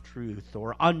half-truth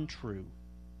or untrue.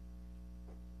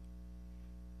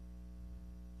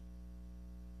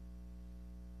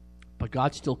 But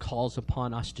God still calls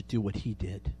upon us to do what he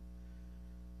did.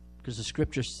 Because the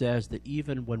scripture says that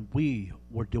even when we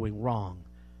were doing wrong,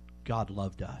 God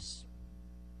loved us.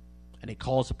 And he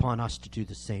calls upon us to do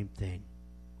the same thing.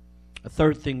 A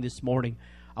third thing this morning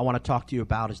I want to talk to you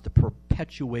about is the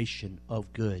perpetuation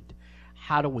of good.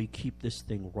 How do we keep this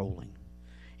thing rolling?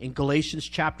 In Galatians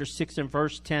chapter 6 and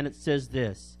verse 10, it says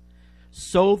this,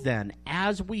 so then,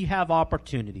 as we have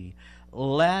opportunity,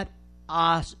 let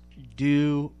us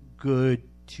do good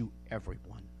to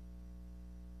everyone,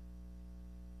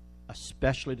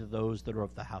 especially to those that are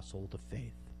of the household of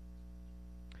faith.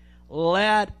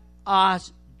 Let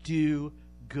us do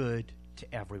good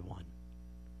to everyone.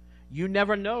 You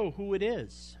never know who it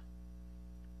is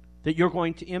that you're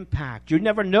going to impact. You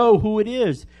never know who it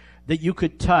is that you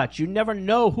could touch. You never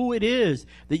know who it is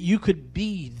that you could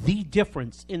be the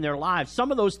difference in their lives. Some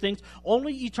of those things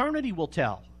only eternity will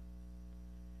tell.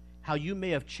 How you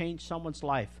may have changed someone's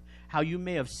life, how you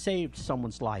may have saved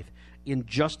someone's life in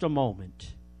just a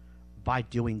moment by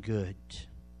doing good.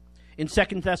 In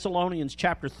 2 Thessalonians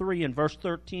chapter 3 and verse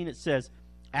 13, it says,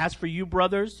 as for you,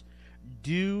 brothers,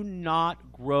 do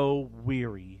not grow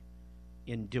weary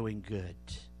in doing good.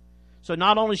 So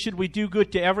not only should we do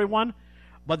good to everyone,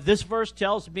 but this verse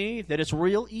tells me that it's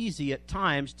real easy at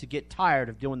times to get tired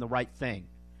of doing the right thing.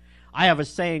 I have a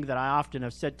saying that I often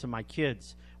have said to my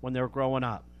kids when they're growing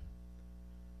up.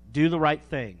 Do the right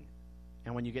thing.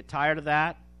 And when you get tired of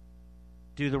that,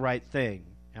 do the right thing.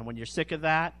 And when you're sick of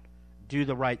that, do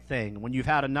the right thing. When you've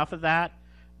had enough of that,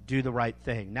 do the right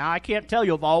thing. Now, I can't tell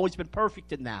you I've always been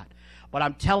perfect in that, but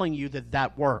I'm telling you that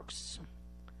that works.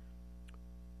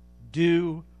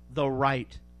 Do the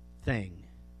right thing.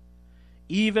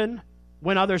 Even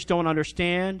when others don't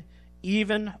understand,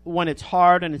 even when it's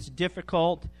hard and it's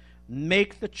difficult,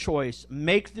 make the choice,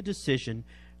 make the decision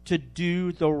to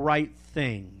do the right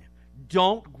thing.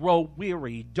 Don't grow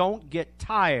weary. Don't get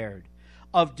tired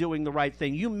of doing the right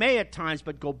thing. You may at times,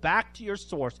 but go back to your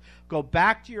source, go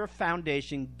back to your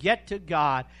foundation, get to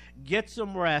God, get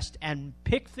some rest, and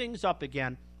pick things up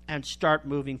again and start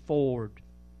moving forward.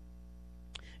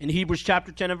 In Hebrews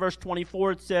chapter 10 and verse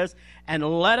 24, it says,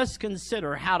 and let us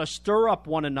consider how to stir up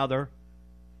one another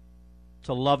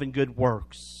to love and good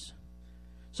works.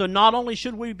 So not only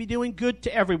should we be doing good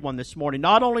to everyone this morning,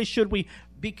 not only should we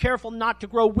be careful not to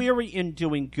grow weary in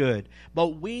doing good,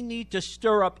 but we need to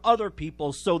stir up other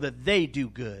people so that they do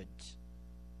good.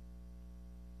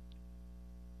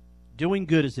 Doing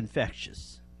good is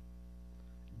infectious.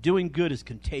 Doing good is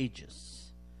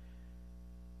contagious.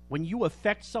 When you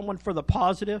affect someone for the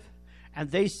positive, and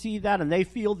they see that and they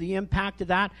feel the impact of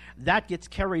that, that gets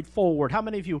carried forward. How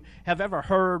many of you have ever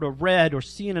heard or read or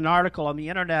seen an article on the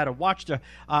internet or watched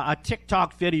a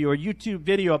TikTok video or YouTube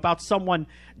video about someone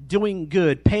doing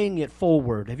good, paying it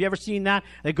forward? Have you ever seen that?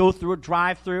 They go through a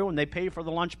drive-through and they pay for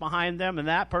the lunch behind them, and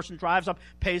that person drives up,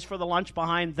 pays for the lunch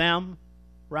behind them,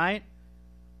 right?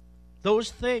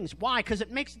 Those things. Why? Because it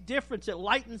makes a difference. It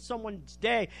lightens someone's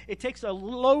day. It takes a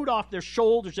load off their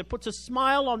shoulders. It puts a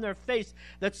smile on their face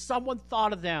that someone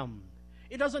thought of them.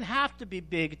 It doesn't have to be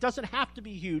big. It doesn't have to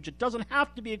be huge. It doesn't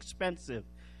have to be expensive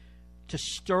to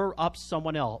stir up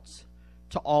someone else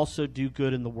to also do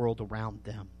good in the world around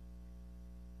them.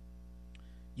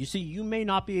 You see, you may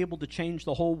not be able to change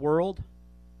the whole world,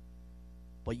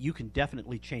 but you can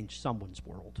definitely change someone's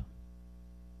world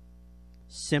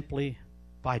simply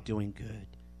by doing good.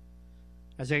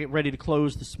 As I get ready to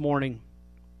close this morning,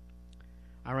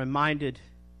 I'm reminded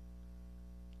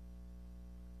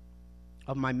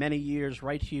of my many years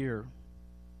right here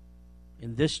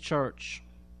in this church,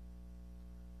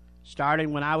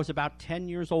 starting when I was about 10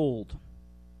 years old.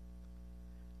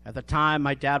 At the time,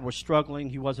 my dad was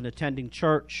struggling. He wasn't attending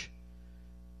church.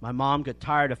 My mom got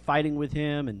tired of fighting with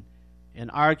him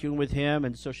and arguing with him,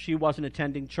 and so she wasn't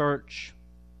attending church.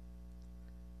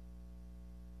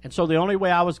 And so the only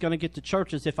way I was going to get to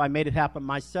church is if I made it happen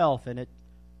myself. And at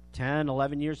 10,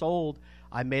 11 years old,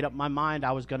 I made up my mind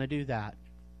I was going to do that.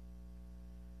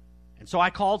 And so I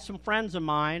called some friends of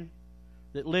mine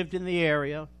that lived in the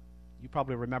area. You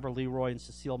probably remember Leroy and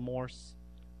Cecile Morse.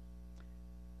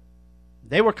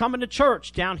 They were coming to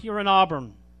church down here in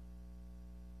Auburn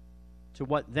to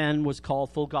what then was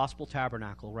called Full Gospel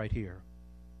Tabernacle right here.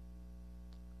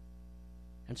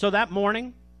 And so that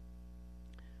morning,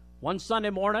 one Sunday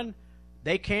morning,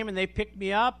 they came and they picked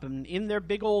me up, and in their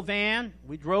big old van,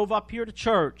 we drove up here to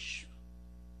church.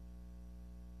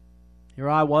 Here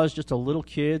I was, just a little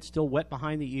kid, still wet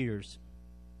behind the ears.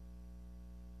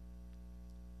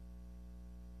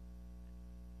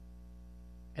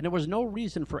 And there was no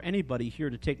reason for anybody here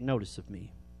to take notice of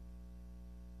me.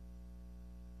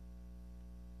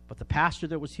 But the pastor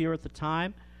that was here at the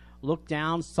time looked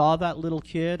down, saw that little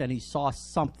kid, and he saw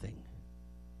something.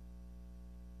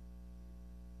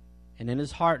 And in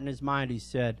his heart and his mind, he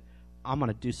said, I'm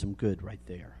going to do some good right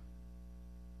there.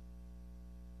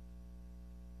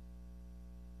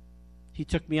 He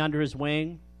took me under his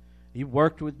wing. He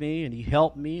worked with me, and he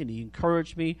helped me, and he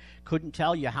encouraged me. Couldn't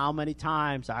tell you how many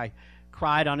times I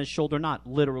cried on his shoulder, not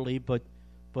literally, but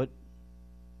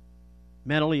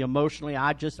mentally, emotionally.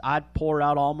 I'd pour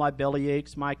out all my belly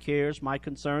aches, my cares, my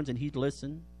concerns, and he'd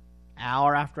listen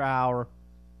hour after hour,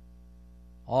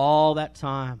 all that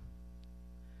time.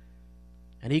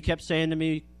 And he kept saying to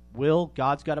me, Will,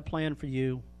 God's got a plan for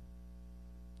you.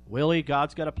 Willie,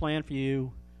 God's got a plan for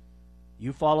you.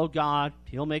 You follow God,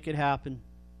 He'll make it happen.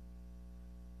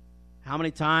 How many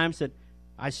times that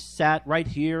I sat right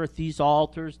here at these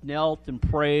altars, knelt and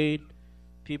prayed.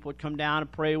 People would come down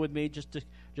and pray with me, just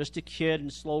a kid,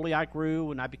 and slowly I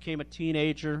grew and I became a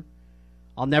teenager.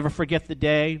 I'll never forget the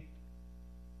day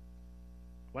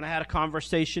when I had a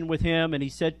conversation with him, and he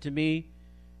said to me,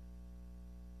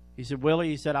 he said, Willie,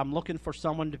 he said, I'm looking for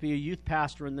someone to be a youth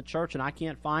pastor in the church, and I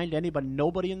can't find anybody.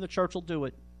 Nobody in the church will do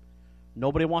it.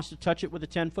 Nobody wants to touch it with a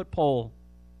 10-foot pole.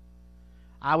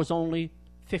 I was only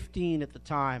 15 at the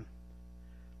time.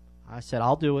 I said,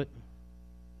 I'll do it.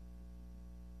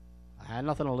 I had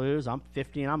nothing to lose. I'm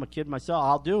 15. I'm a kid myself.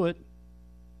 I'll do it.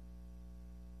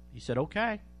 He said,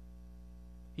 okay.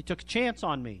 He took a chance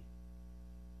on me.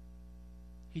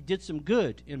 He did some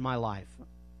good in my life.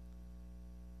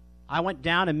 I went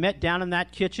down and met down in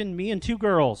that kitchen, me and two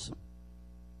girls.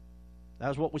 That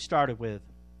was what we started with.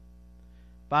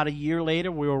 About a year later,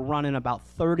 we were running about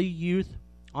 30 youth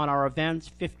on our events,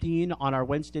 15 on our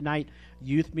Wednesday night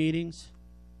youth meetings.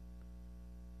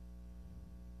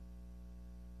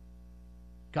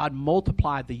 God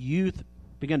multiplied the youth,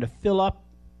 began to fill up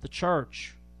the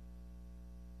church.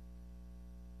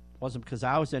 It wasn't because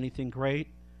I was anything great.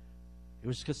 It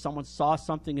was because someone saw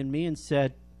something in me and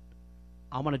said,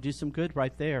 I'm going to do some good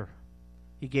right there.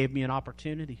 He gave me an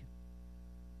opportunity.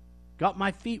 Got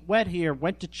my feet wet here,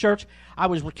 went to church. I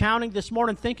was recounting this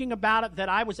morning, thinking about it, that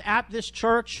I was at this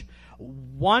church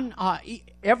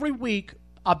every week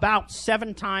about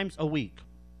 7 times a week.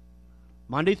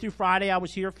 Monday through Friday, I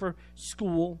was here for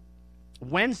school.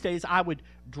 Wednesdays, I would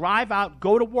drive out,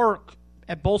 go to work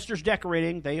at Bolster's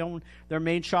Decorating. They own their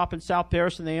main shop in South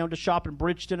Paris, and they owned a shop in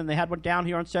Bridgeton, and they had one down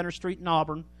here on Center Street in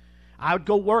Auburn. I would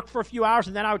go work for a few hours,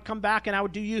 and then I would come back, and I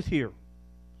would do youth here.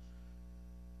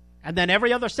 And then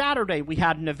every other Saturday, we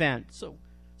had an event. So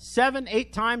 7,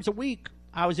 8 times a week,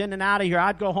 I was in and out of here.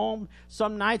 I'd go home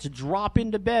some nights, drop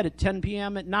into bed at 10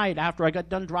 p.m. at night after I got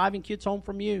done driving kids home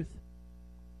from youth.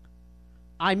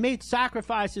 I made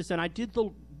sacrifices and I did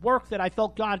the work that I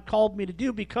felt God called me to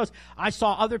do because I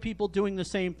saw other people doing the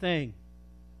same thing.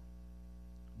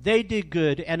 They did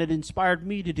good, and it inspired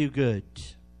me to do good,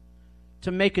 to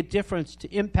make a difference, to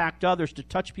impact others, to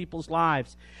touch people's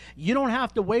lives. You don't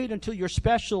have to wait until you're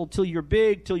special, till you're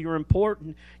big, till you're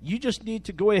important. You just need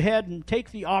to go ahead and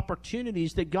take the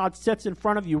opportunities that God sets in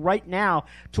front of you right now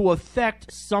to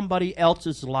affect somebody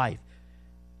else's life.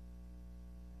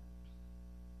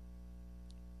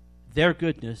 Their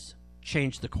goodness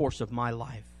changed the course of my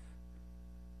life.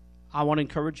 I want to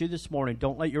encourage you this morning,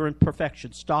 don't let your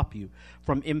imperfection stop you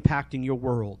from impacting your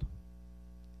world.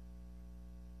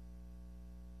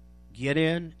 Get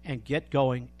in and get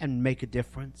going and make a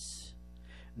difference.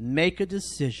 Make a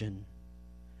decision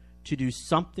to do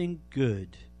something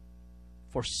good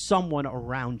for someone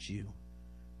around you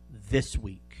this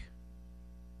week.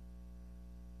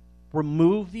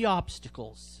 Remove the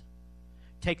obstacles.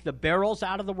 Take the barrels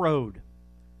out of the road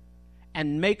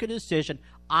and make a decision.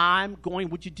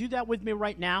 Would you do that with me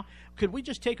right now? Could we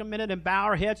just take a minute and bow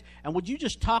our heads? And would you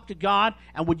just talk to God?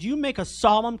 And would you make a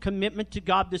solemn commitment to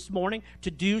God this morning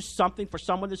to do something for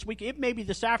someone this week? It may be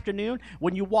this afternoon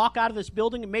when you walk out of this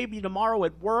building. It may be tomorrow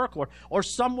at work or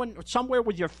somewhere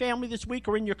with your family this week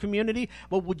or in your community.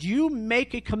 But would you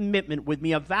make a commitment with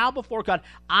me, a vow before God?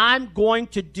 I'm going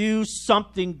to do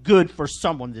something good for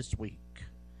someone this week.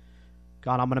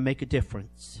 God, I'm going to make a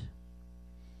difference.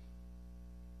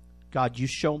 God, you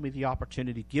show me the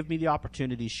opportunity. Give me the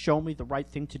opportunity. Show me the right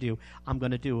thing to do. I'm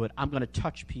going to do it. I'm going to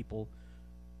touch people.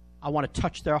 I want to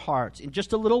touch their hearts in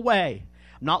just a little way.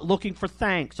 I'm not looking for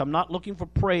thanks. I'm not looking for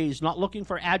praise. Not looking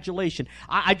for adulation.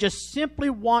 I just simply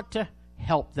want to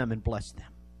help them and bless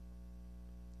them.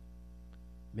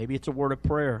 Maybe it's a word of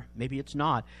prayer. Maybe it's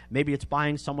not. Maybe it's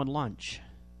buying someone lunch.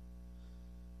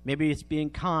 Maybe it's being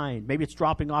kind. Maybe it's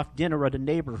dropping off dinner at a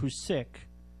neighbor who's sick.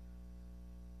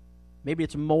 Maybe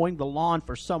it's mowing the lawn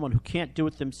for someone who can't do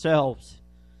it themselves.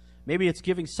 Maybe it's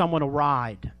giving someone a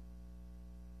ride.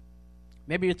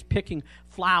 Maybe it's picking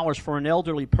flowers for an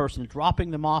elderly person,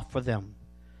 dropping them off for them,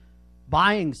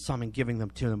 buying some and giving them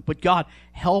to them. But God,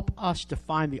 help us to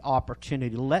find the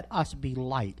opportunity. Let us be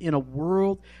light in a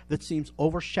world that seems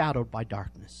overshadowed by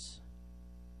darkness.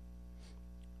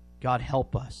 God,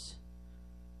 help us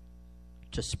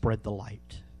to spread the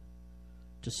light,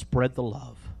 to spread the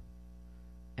love,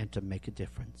 and to make a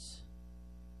difference.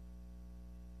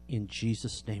 In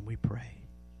Jesus' name we pray.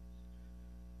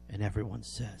 And everyone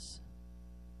says,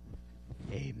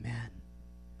 amen.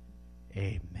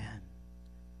 Amen.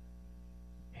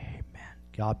 Amen.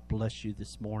 God bless you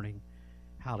this morning.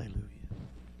 Hallelujah.